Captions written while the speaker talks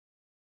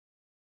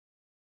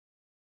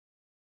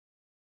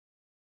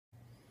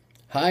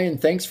Hi,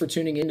 and thanks for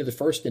tuning in to the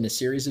first in a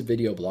series of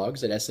video blogs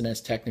that S&S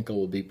Technical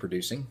will be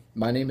producing.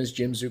 My name is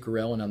Jim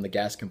Zuccarell, and I'm the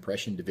Gas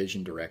Compression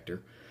Division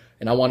Director.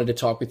 And I wanted to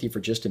talk with you for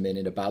just a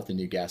minute about the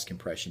new Gas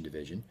Compression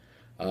Division.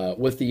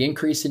 With the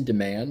increase in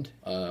demand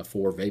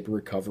for vapor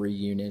recovery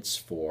units,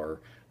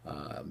 for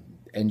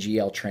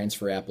NGL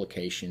transfer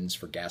applications,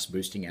 for gas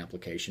boosting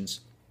applications,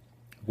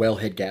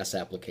 wellhead gas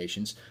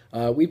applications,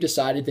 we've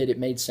decided that it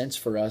made sense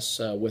for us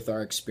with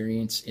our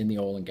experience in the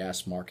oil and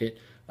gas market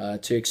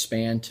to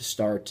expand to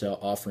start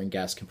offering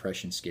gas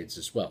compression skids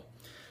as well.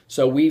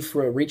 So we've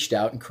reached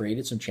out and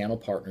created some channel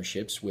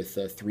partnerships with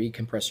 3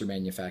 compressor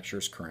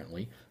manufacturers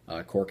currently,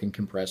 Corking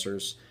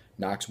Compressors,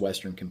 Knox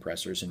Western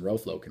Compressors, and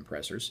Roflow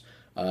Compressors,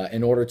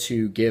 in order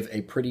to give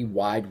a pretty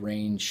wide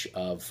range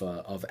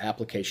of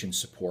application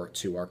support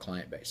to our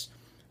client base.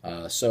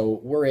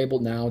 So we're able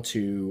now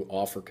to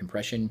offer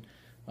compression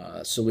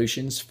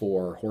solutions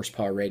for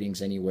horsepower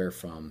ratings anywhere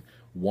from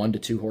 1 to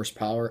 2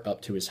 horsepower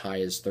up to as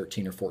high as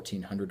 13 or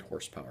 1400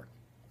 horsepower.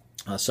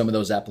 Some of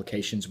those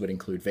applications would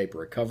include vapor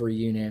recovery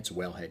units,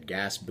 wellhead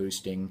gas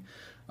boosting,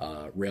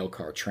 rail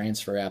car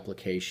transfer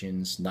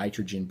applications,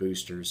 nitrogen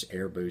boosters,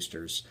 air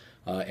boosters,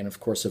 and of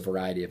course a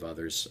variety of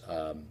others,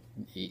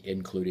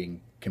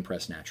 including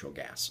compressed natural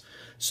gas.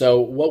 So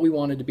what we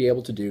wanted to be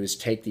able to do is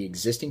take the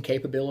existing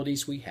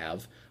capabilities we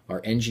have,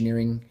 our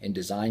engineering and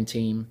design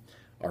team,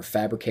 our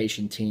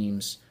fabrication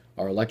teams,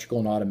 our electrical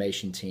and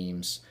automation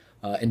teams,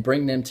 and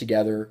bring them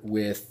together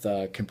with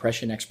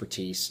compression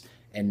expertise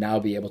and now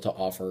be able to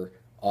offer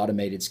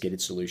automated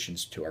skidded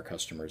solutions to our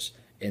customers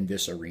in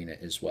this arena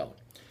as well.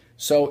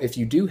 So if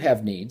you do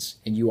have needs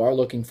and you are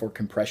looking for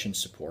compression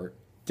support,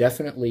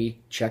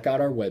 definitely check out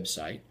our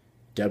website,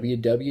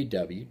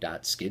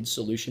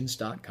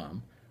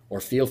 www.skidsolutions.com, or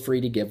feel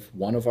free to give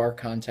one of our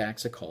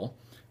contacts a call.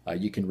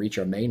 You can reach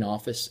our main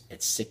office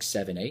at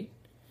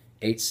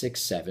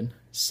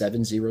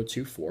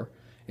 678-867-7024,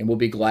 and we'll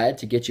be glad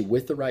to get you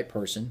with the right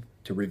person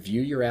to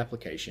review your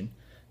application,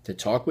 to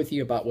talk with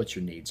you about what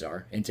your needs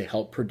are, and to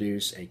help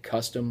produce a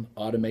custom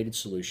automated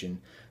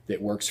solution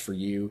that works for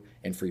you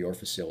and for your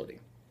facility.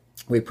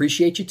 We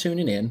appreciate you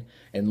tuning in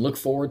and look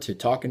forward to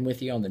talking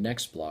with you on the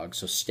next blog.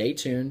 So stay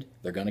tuned.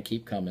 They're going to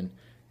keep coming,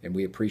 and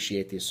we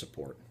appreciate the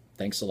support.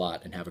 Thanks a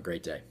lot and have a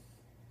great day.